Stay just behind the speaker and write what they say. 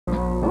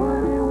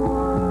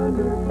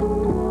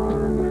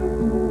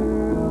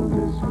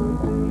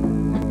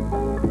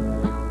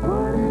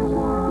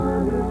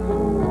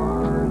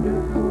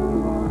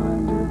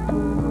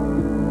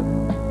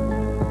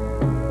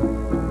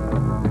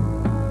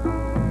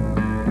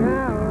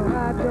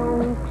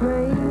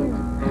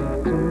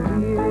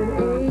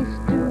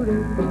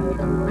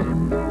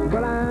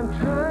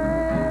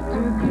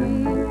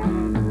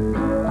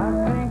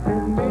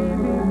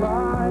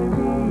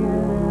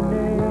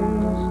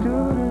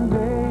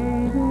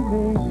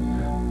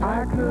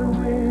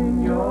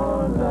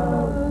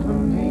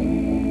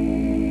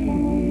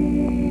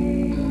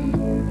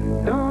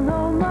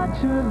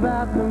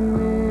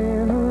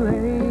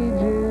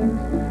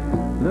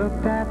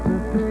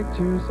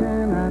pictures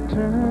and I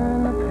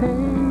turn the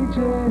pages.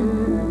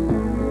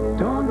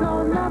 Don't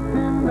know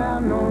nothing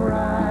about no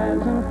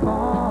rise and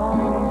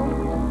fall.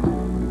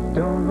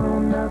 Don't know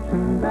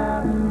nothing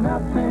about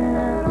nothing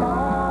at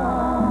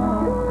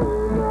all.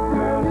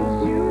 Girl,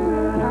 it's you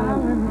that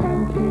I've been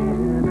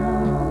thinking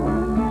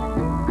of.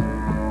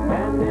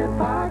 And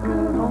if I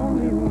could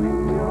only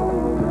win your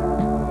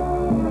love,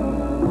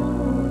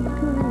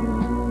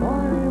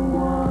 what a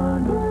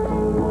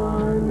wonderful,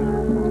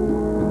 wonderful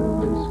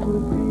world this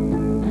would be.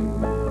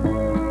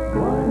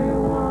 What a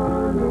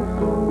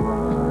wonderful,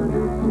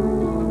 wonderful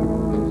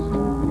world this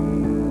would be.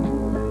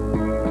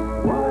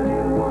 What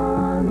a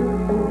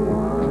wonderful,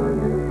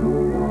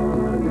 wonderful,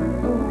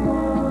 wonderful,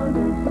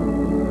 wonderful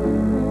world.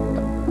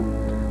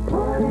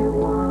 What a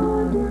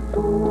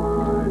wonderful,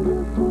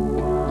 wonderful,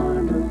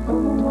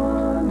 wonderful,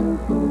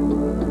 wonderful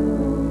world.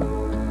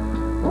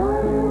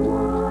 What a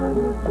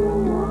wonderful,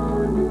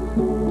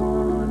 wonderful,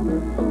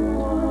 wonderful,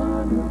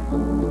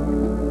 wonderful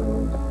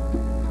world.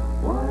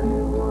 What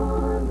a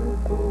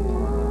wonderful,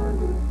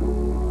 wonderful,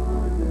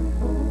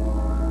 wonderful,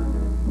 wonderful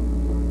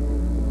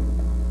world.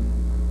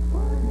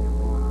 What a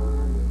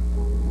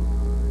wonderful,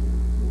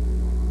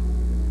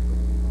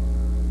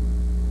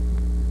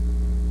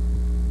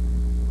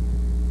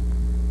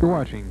 You're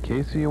watching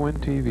KCON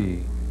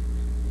TV.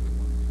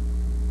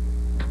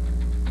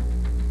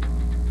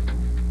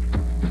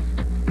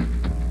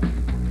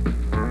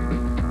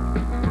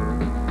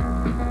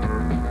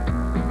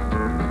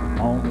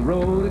 On the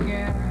road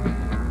again.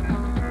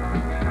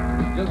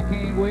 Just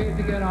can't wait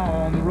to get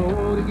on the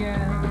road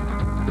again.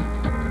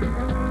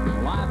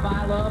 The life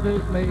I love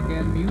is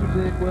making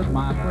music with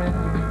my friends.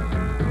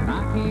 And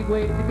I can't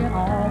wait to get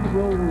on the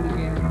road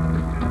again.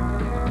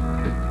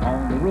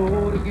 On the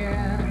road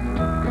again.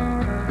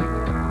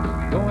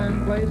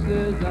 Going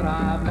places that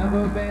I've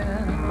never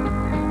been.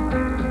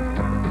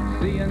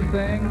 Seeing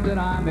things that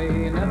I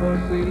may never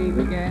see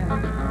again.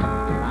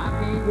 I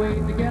can't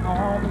wait to get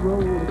on the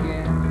road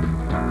again.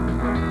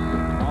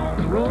 On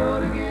the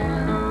road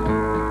again.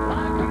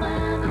 Like a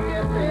band of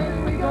gypsies,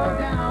 we go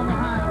down the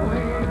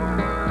highway.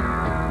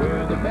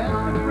 We're the best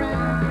of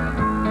friends,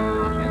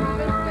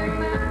 insisting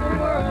that the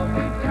world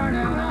keep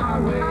turning our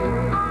way.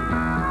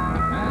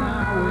 And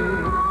our way.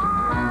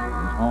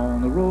 On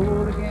the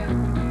road again.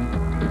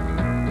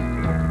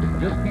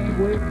 Just can't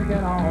wait to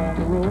get on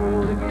the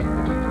road again.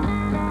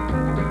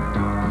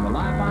 The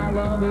life I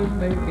love is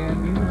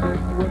making music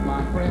with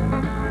my friends.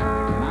 And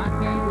I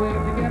can't wait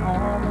to get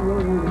on the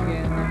road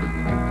again.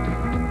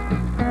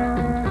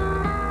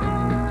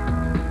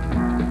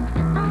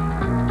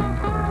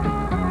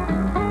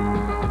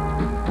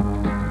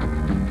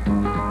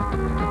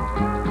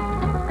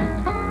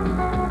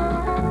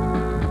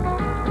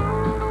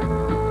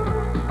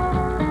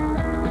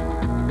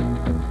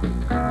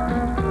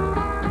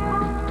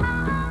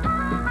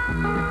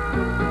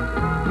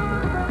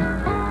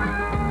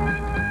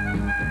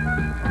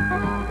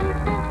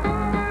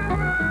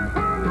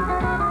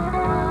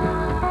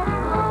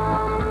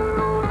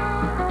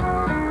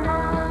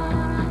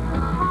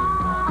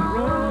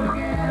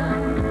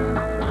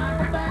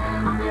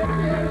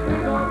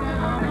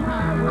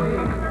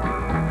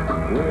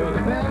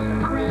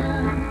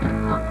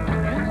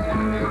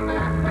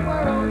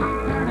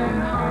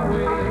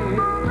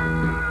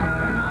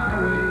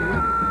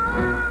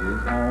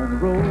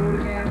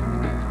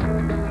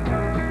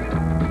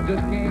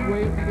 Just can't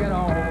wait to get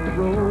on the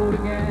road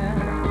again.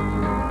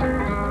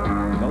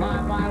 The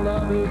life I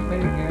love is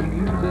making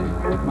music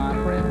with my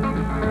friends.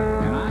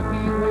 And I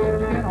can't wait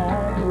to get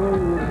on the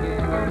road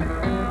again.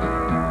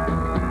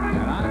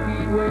 And I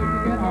can't wait to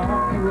get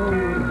on the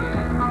road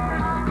again.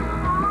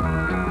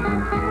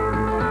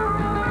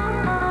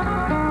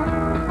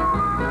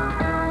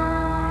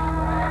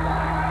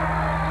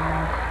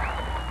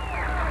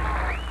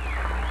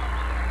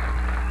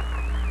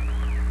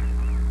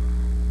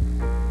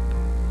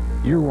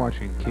 You're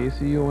watching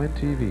KCON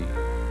TV.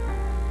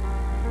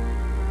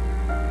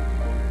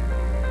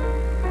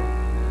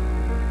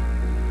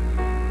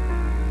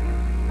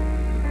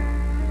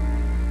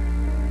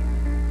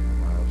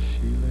 while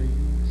she lay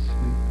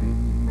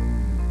sleeping,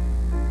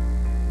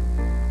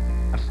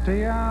 I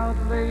stay out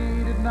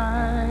late at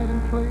night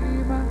and play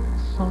my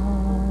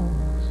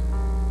songs.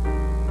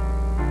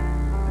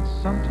 And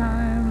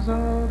sometimes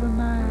other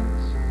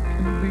nights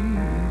can be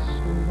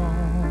so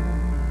long.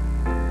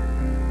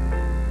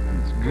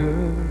 It's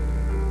good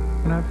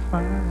when I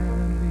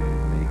finally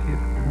make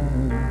it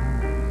home,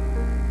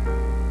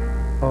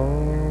 all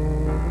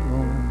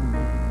alone,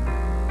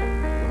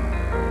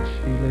 while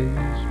she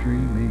lays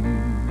dreaming.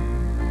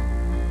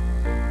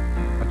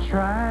 I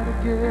try to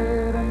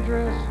get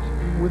undressed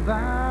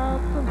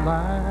without the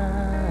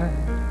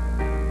light,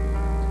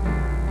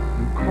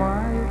 and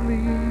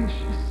quietly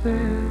she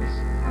says,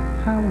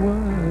 "How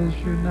was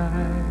your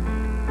night?"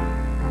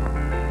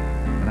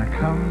 And I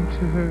come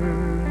to her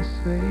and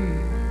say,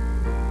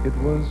 "It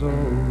was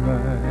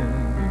alright,"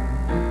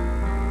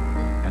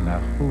 and I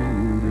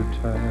hold her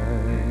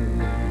tight.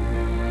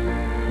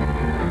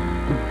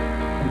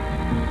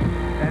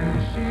 And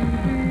she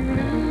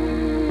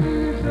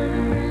believes in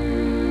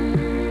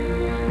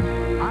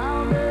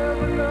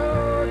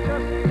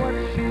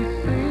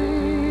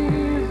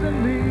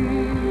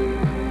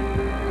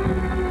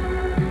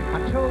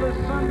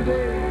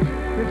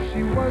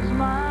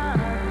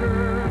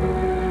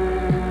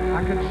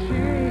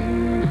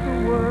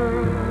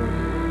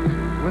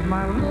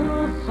my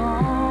little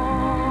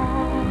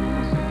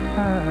songs I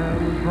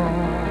was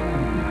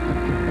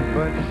wrong,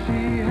 but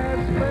she has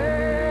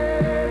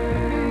spared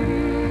me,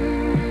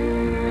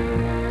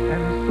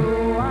 and so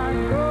I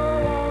go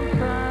on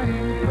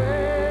trying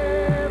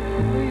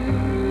faithfully.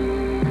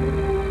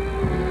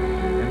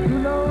 And who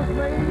knows,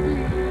 maybe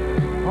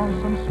on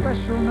some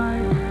special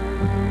night,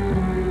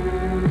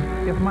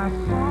 if my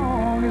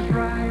song is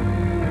right,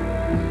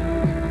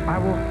 I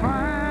will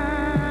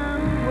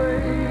find a way.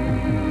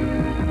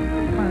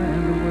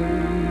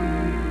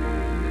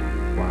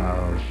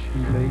 While she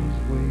lays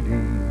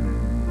waiting,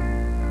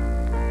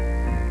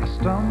 I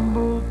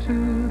stumble to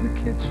the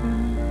kitchen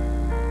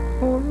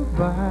for a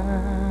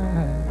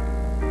bite.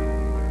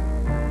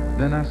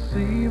 Then I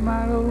see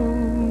my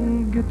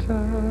old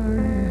guitar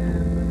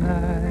in the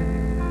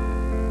night,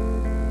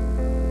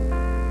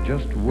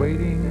 just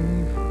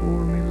waiting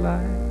for me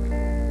like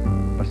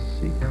a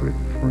secret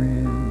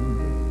friend.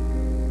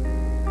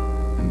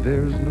 And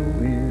there's no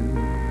end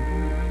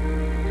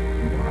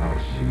while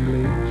she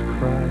lays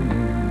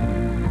crying.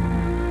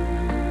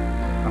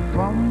 I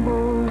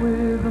fumble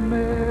with a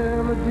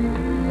melody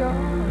or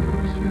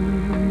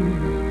two,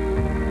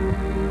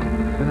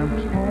 then I'm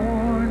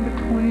torn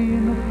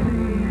between the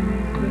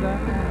things that I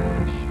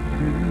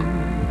should do.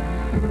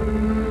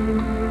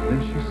 Then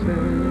she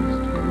says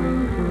to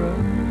wake her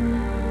up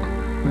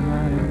when I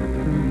am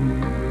through.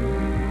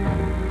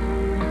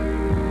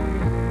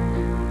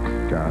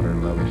 God, her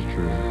love is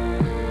true.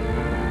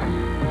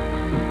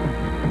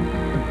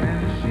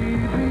 And she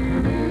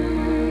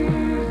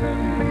believes in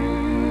me.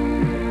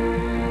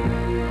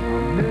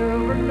 I'll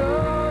never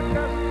know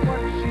just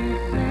what she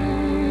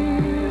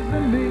sees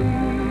in me.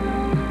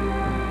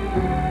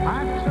 I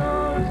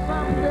told her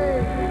someday,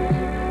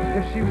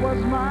 if she was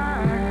my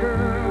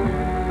girl,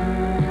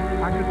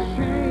 I could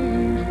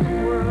change the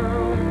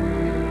world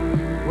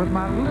with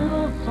my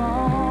little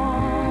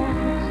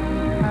songs.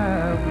 I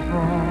was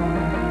wrong,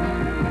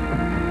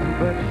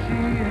 but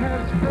she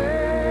has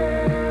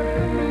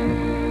failed me,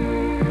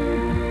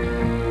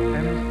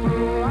 and so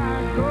I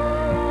go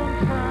on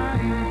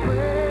trying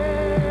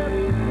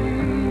faithfully.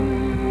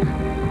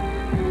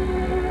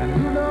 And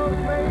who knows,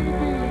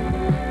 maybe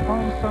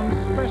on some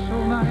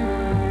special night,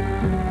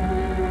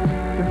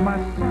 if my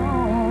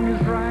song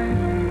is right,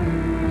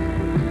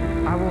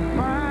 I will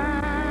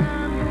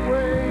find a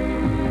way.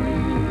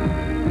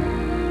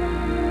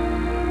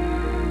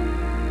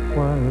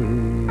 While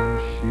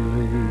she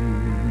lays,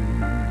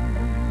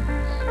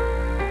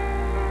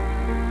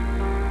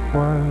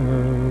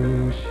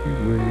 while she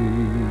waits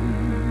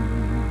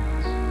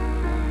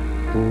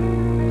for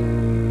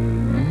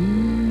me.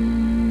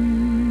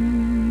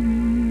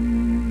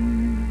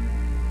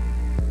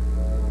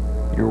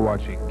 You're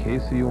watching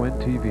KCON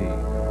TV.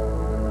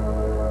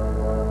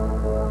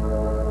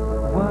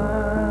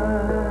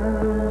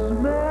 Wise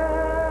men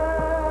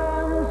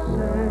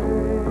say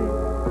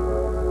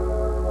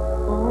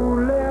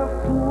only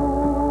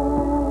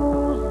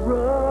fools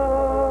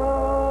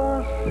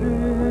rush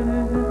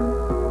in,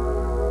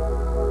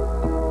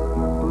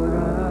 but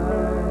I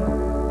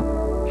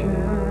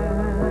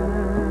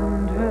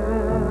can't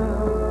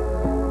help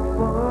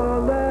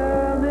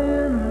falling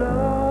in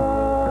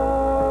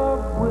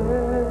love with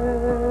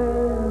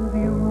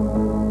you.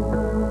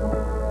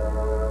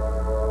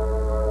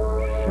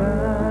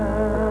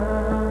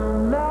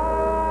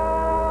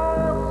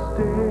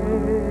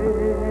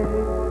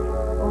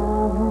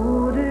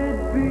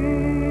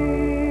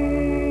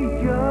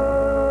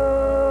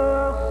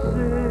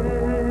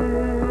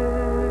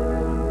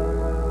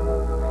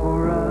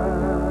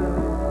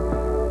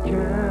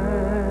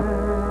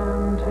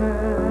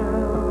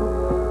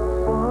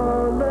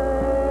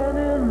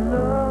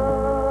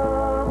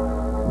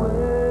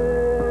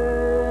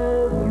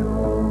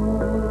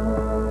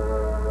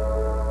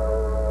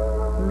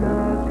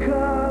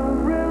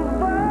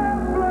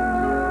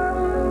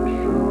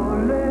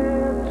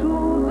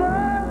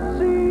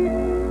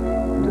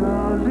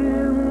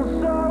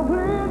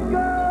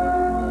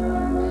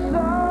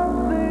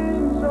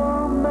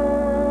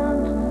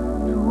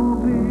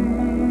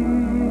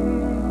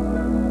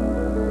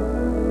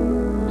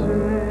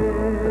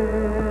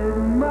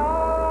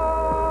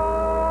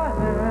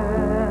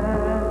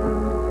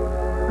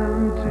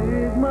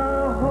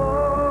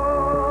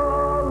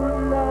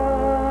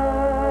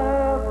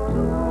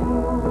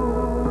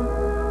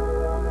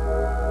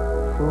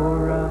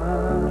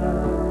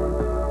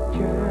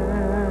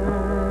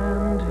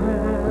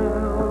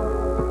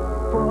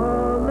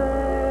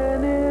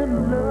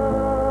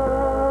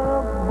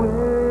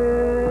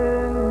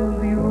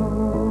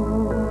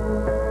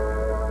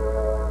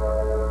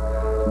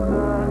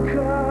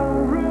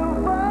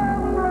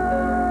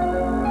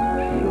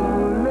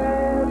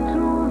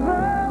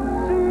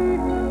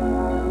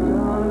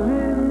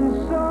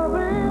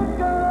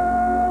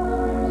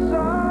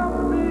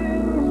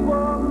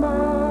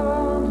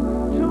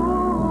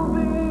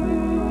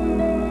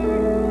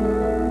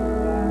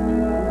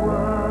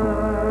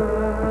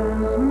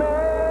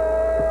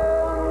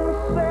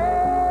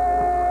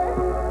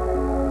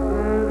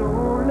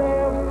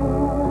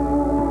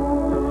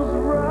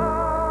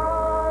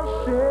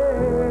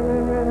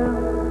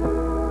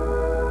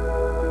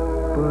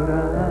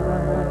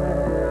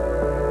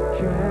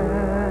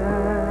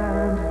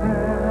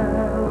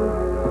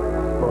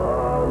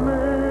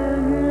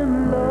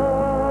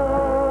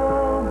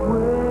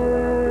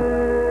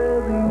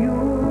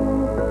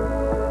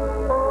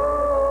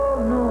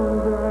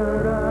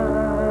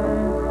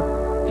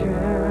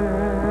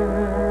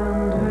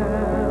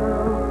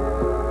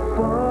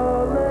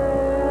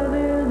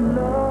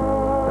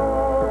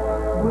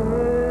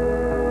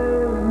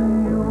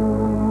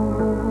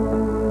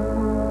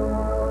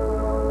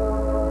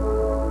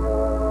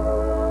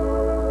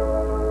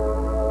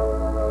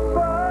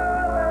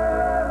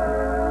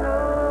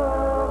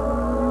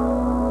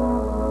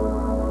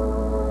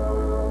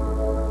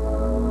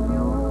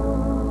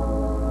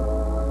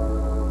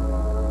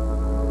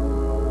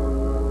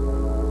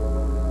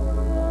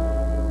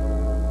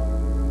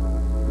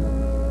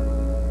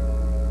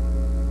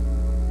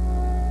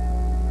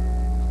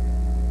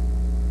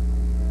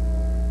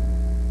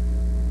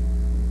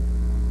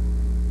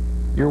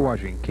 You're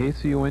watching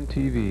KCON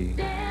TV.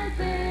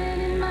 Dancing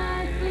in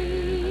my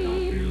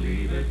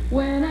sleep.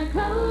 When I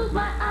close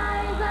my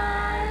eyes,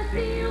 I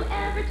see you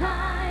every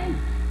time.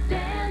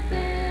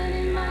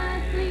 Dancing in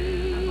my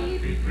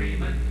sleep.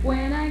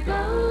 When I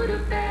go to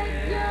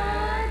bed,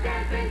 you're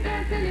dancing,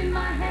 dancing in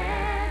my head.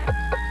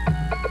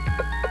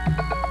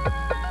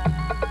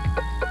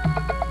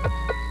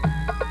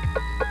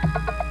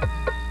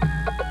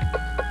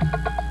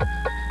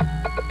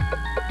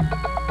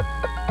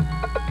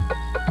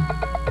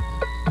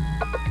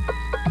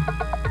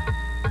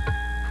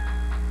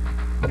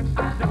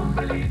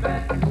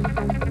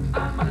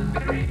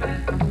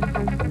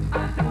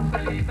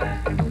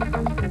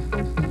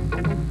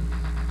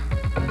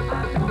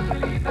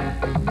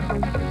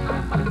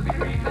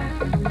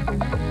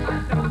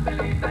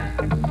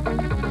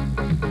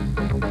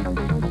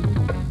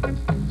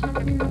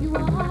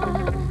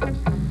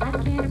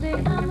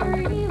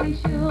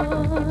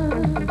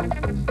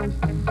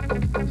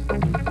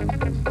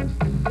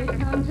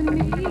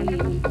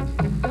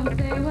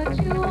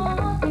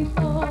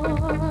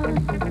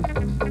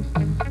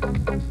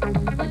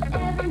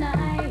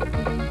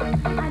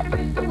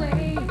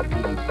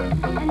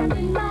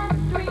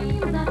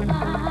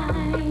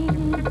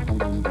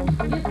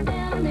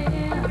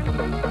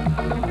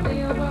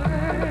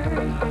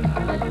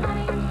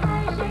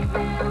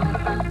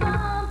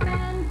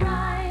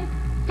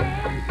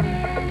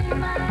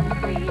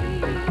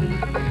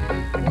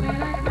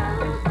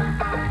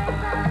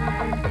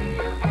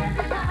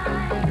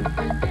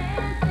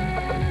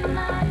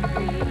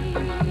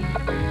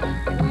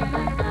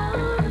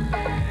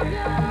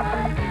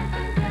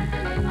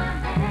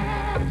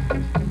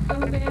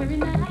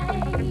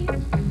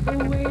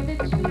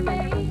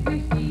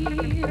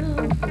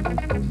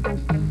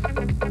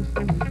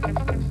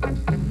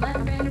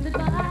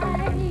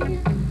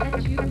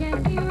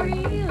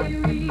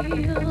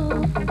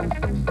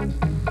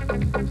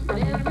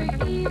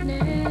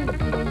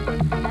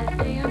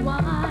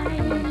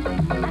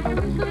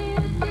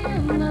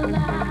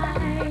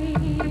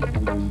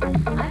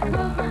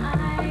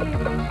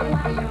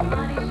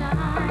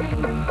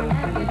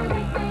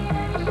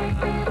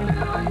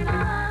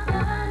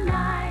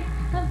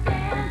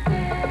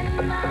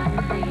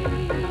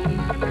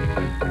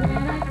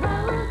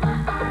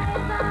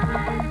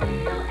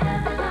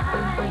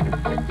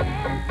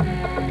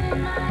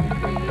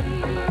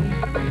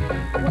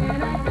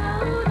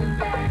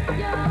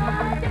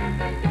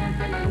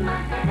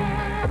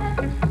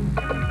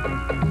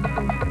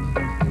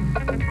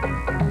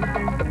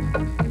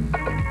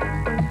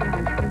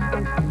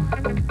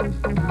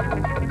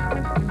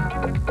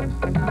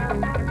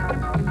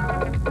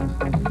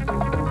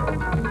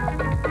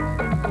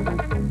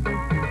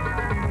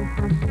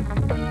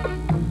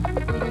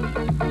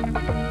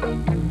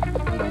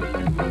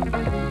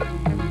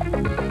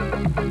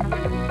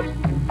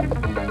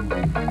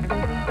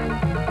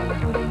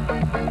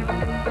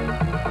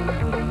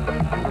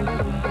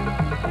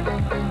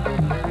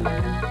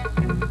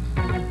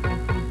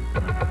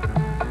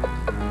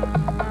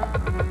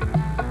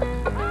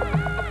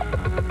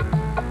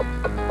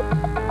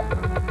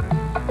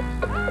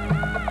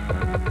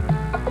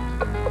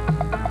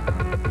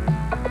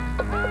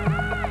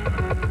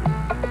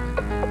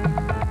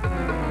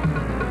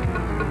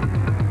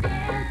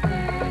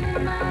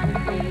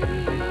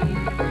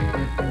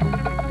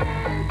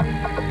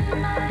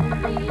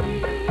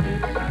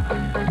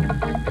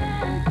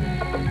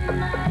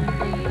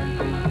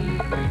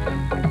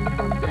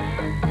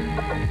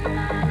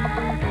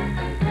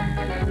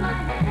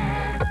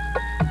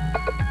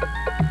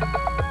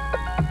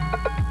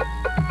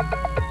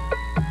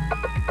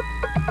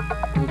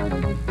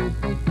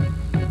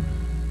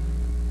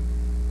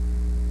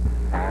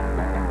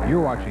 You're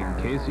watching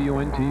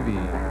KCON TV.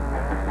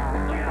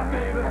 Yeah,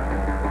 baby.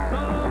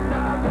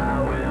 Sometimes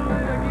I will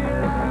and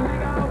again I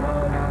think I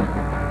won't.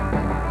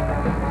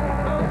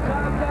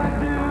 Sometimes I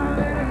do,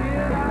 then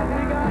again I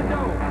think I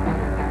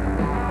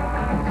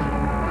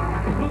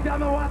don't. Looked at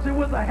my watch, it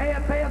was a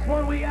half past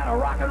one. We had a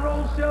rock and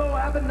roll show,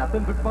 having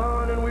nothing but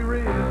fun, and we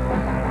reeled and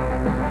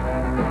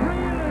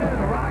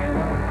rocking,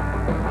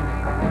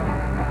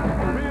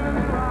 reeling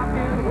and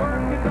rocking,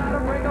 working trying to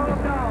break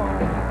on dawn.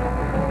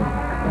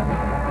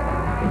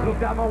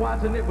 Looked at my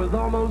watch and it was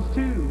almost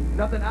 2.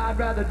 Nothing I'd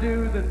rather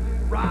do than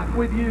rock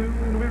with you.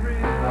 And we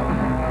reeled and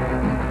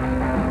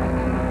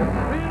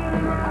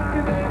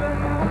rocking, baby.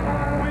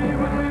 We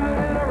was reeling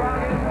and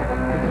rocking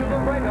till the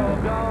break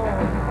of dawn.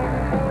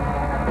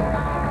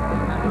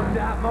 I looked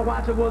at my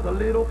watch, it was a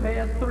little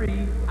past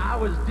 3. I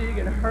was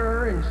digging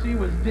her and she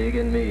was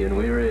digging me, and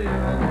we reeled.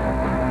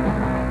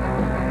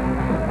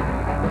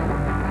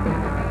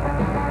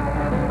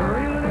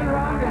 Reeling and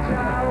rocking,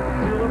 child,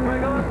 till the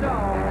break of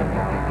dawn.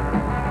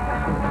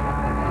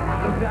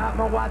 Looked at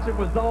my watch, it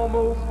was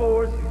almost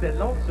 4. She said,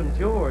 "Lonesome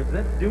George,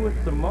 let's do it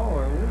some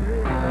more."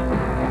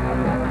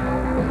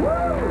 Woo!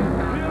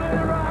 Reeling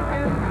and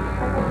rocking,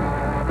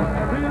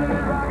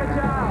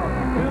 child,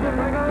 till the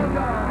break of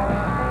dawn.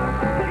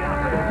 Stick it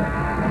up there.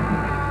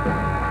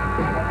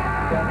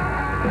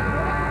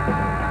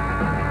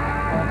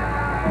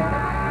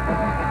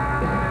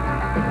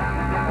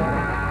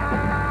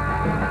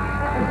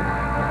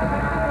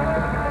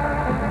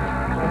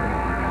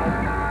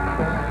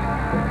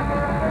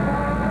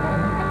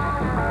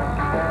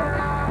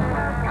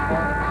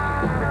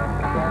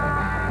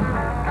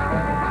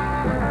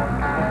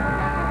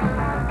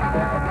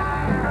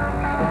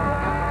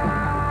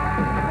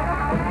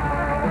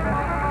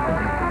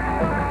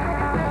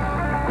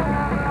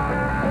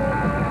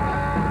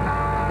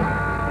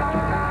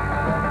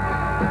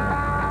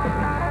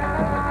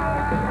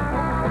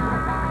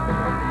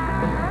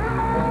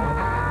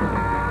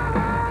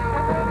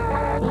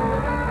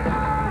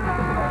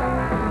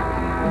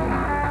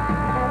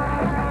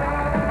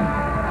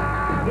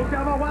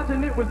 camera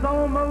watching, it was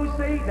almost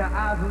 8. Now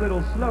I was a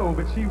little slow,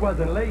 but she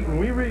wasn't late, and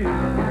we reeled. Reeled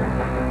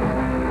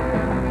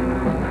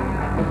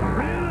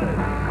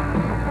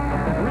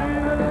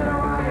and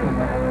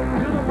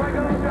rocking till the break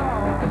of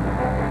dawn.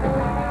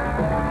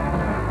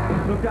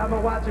 Looked at my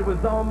watch, it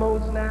was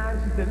almost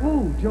 9. She said,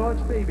 "Ooh,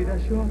 George, baby,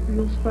 that sure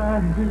feels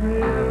fine." Reeled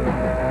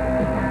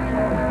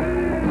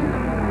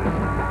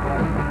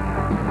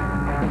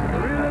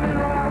and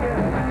rocking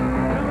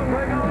till the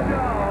break of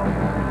dawn.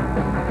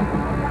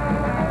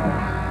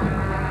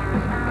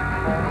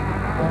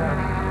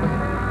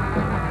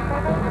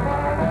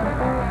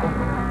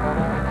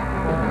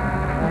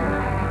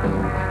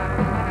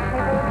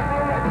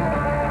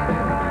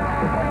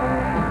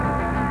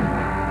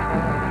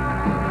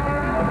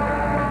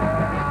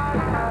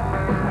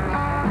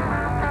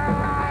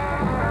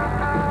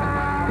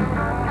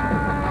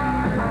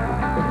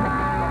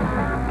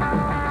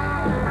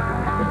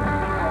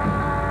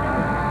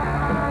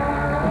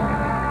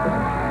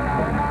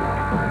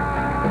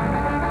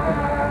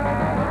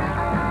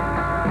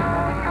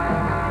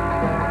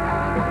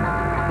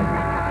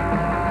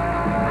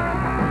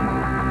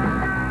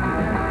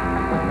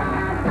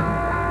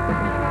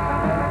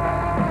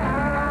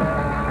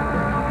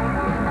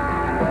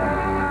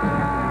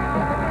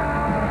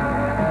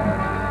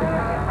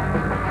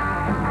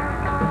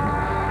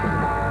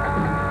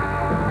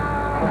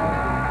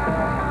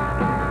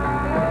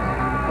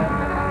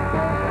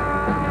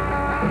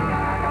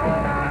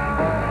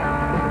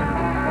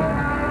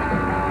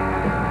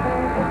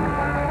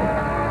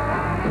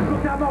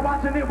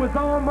 And it was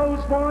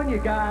almost 1. You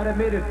gotta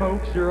admit it,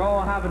 folks, you're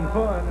all having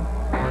fun.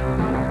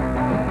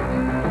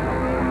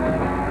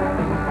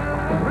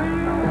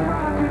 Really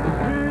rockin',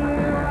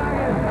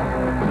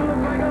 till the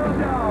break of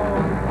dawn.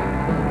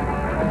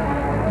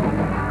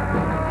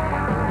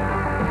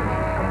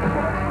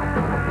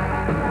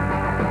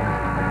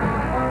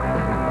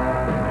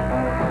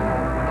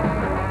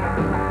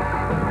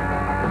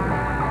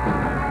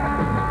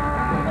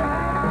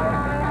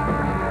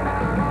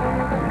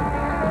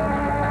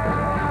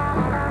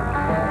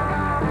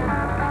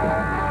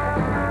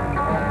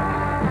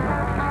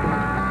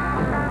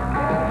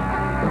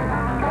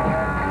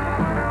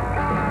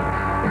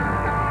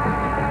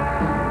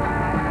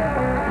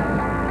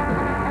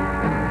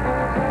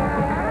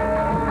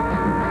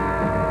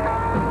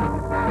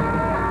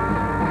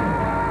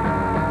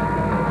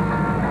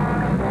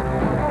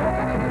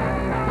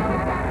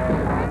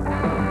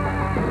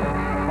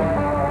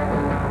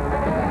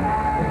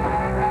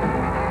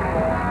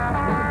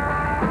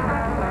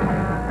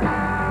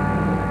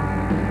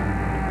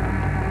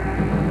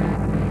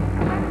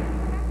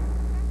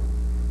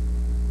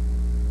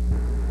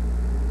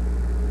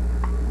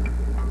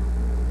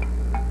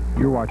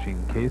 You're watching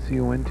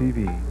KCON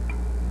TV.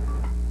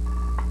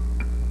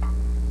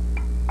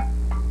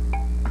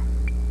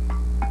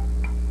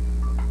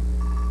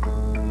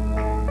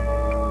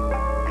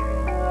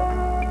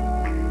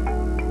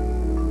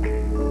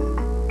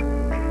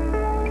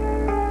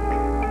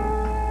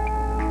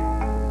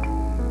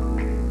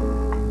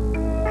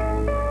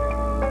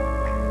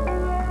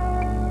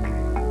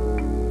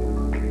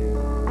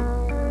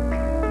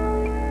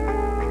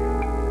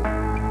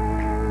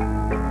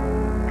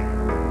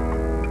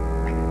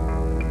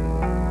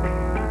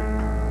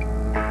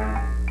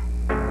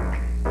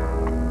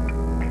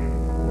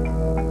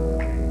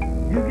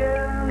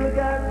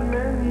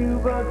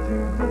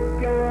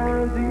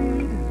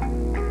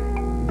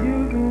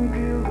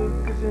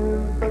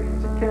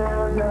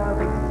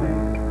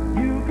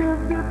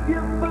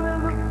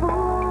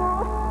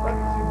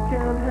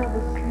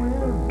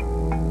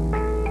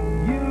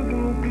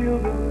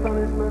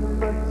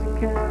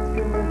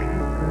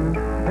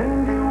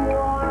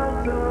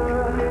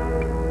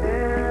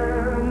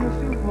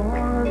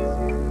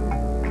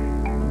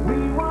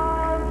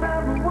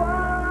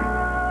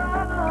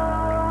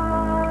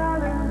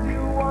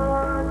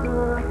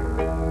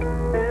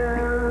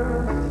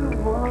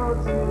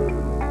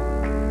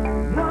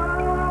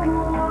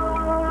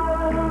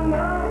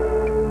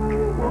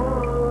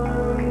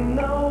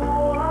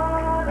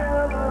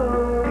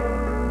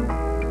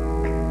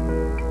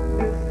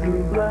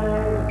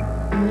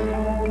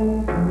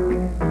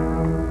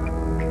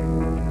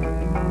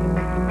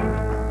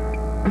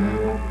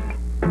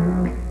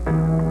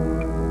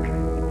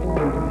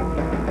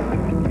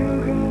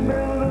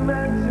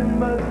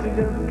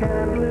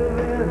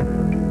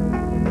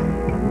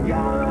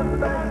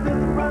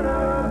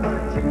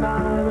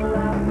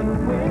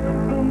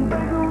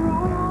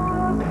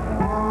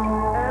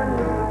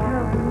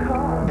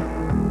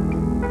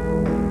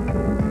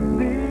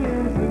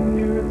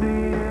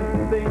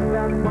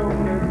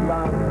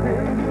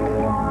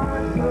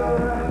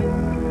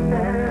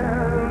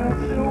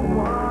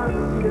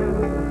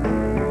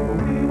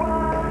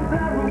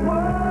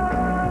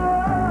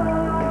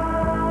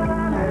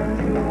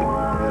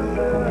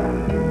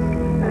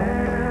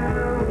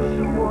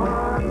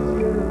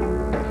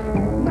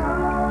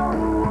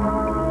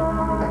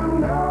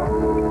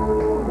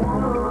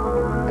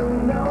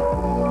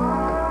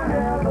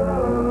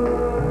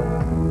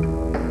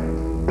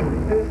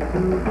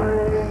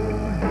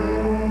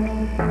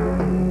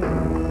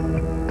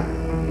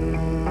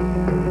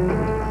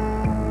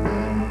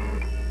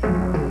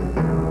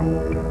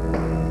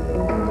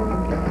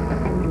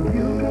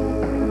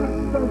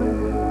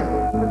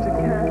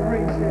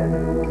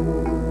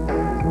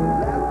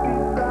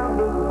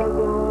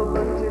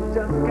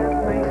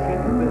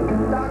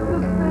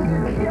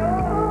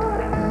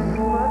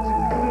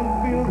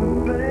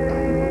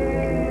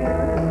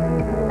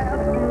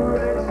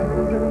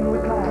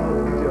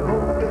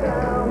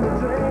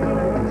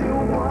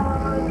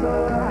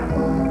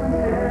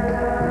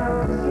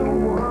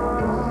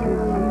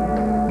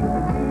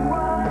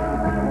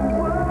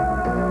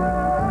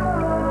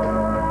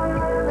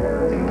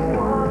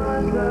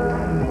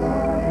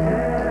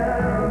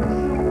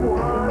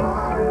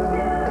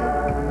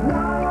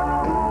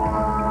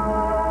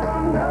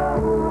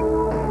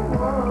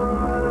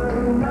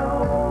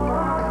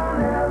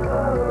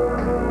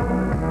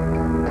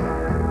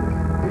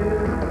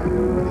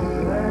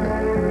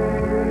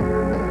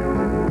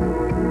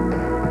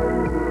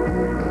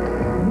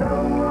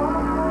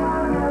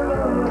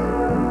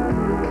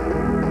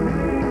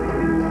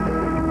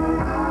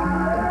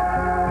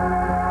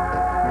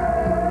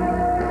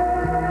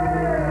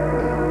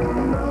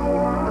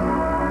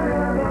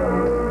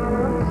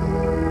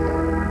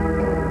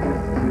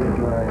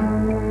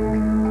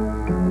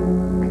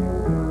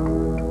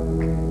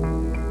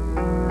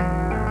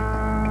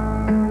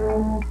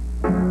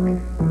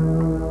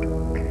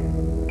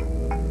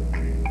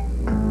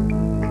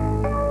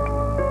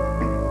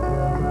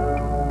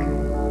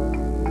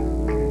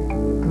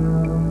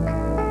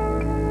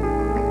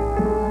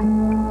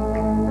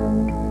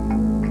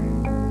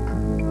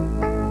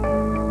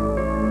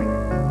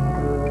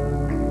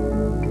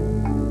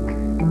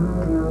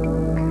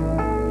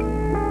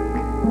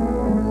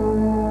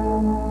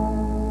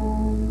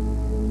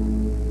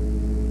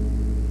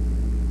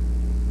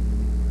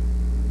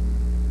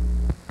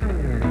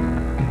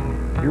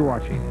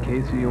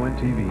 KCON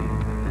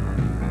TV.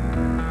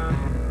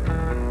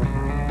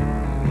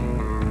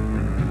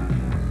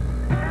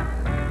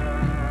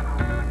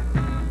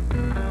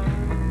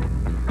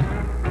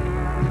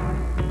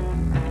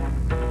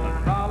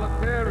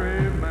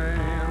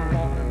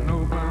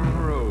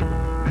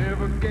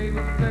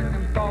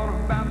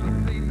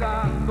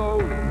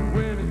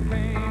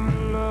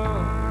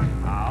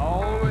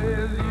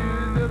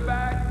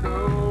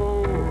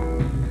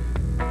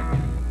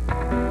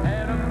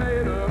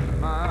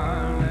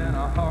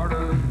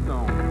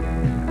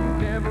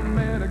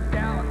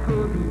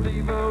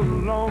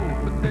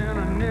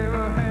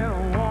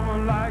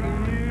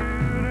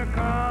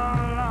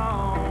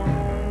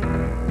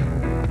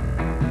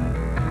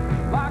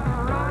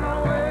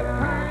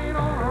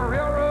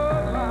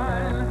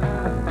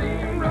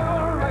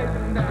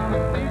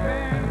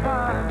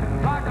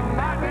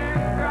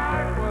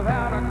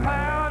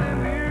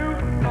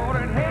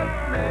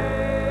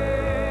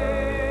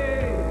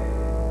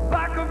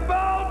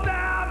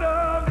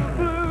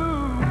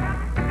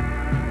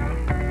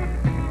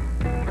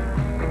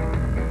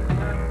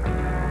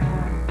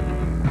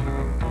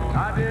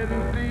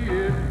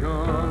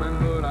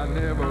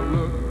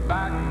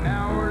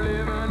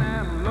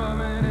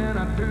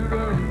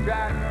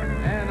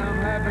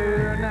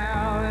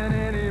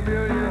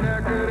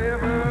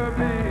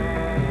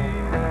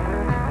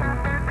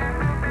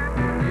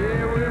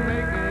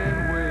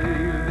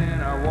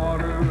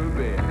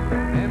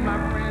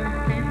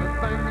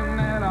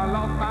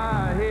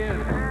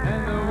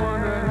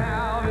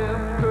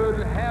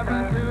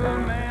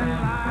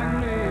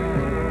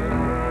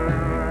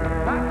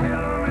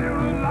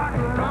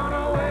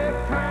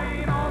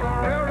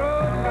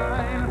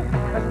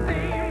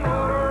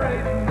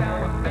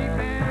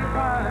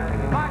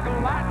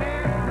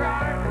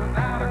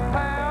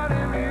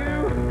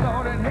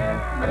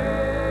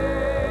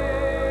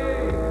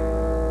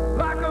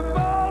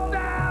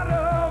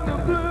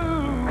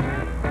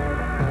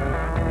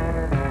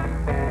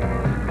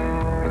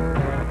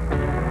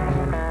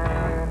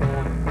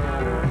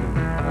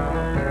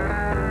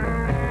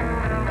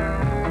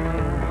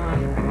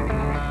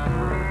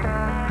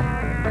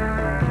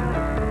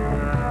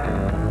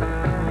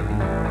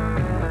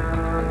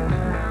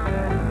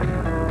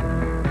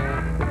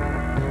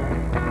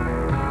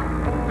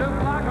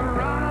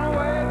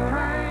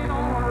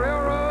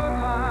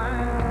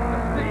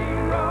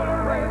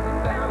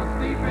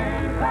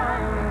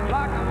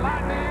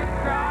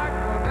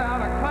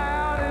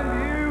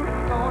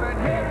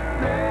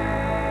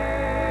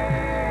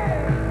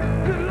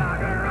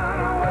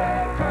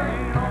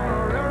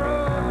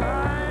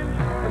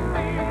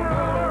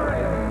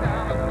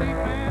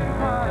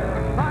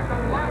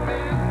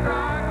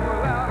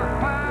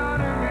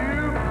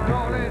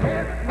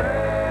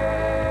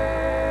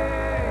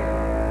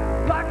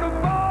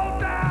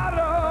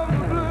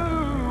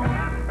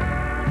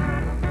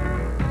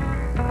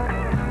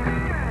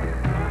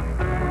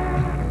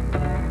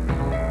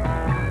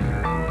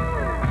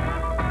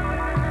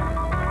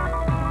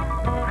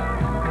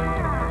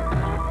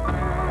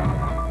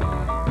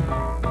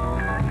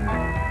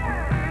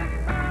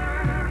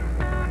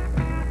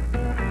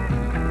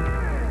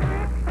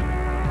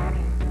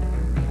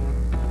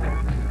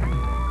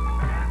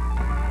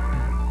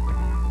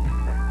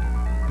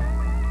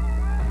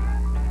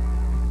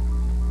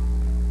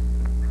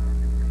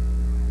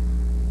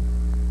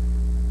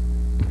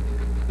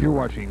 You're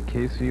watching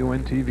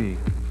KCON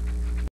TV.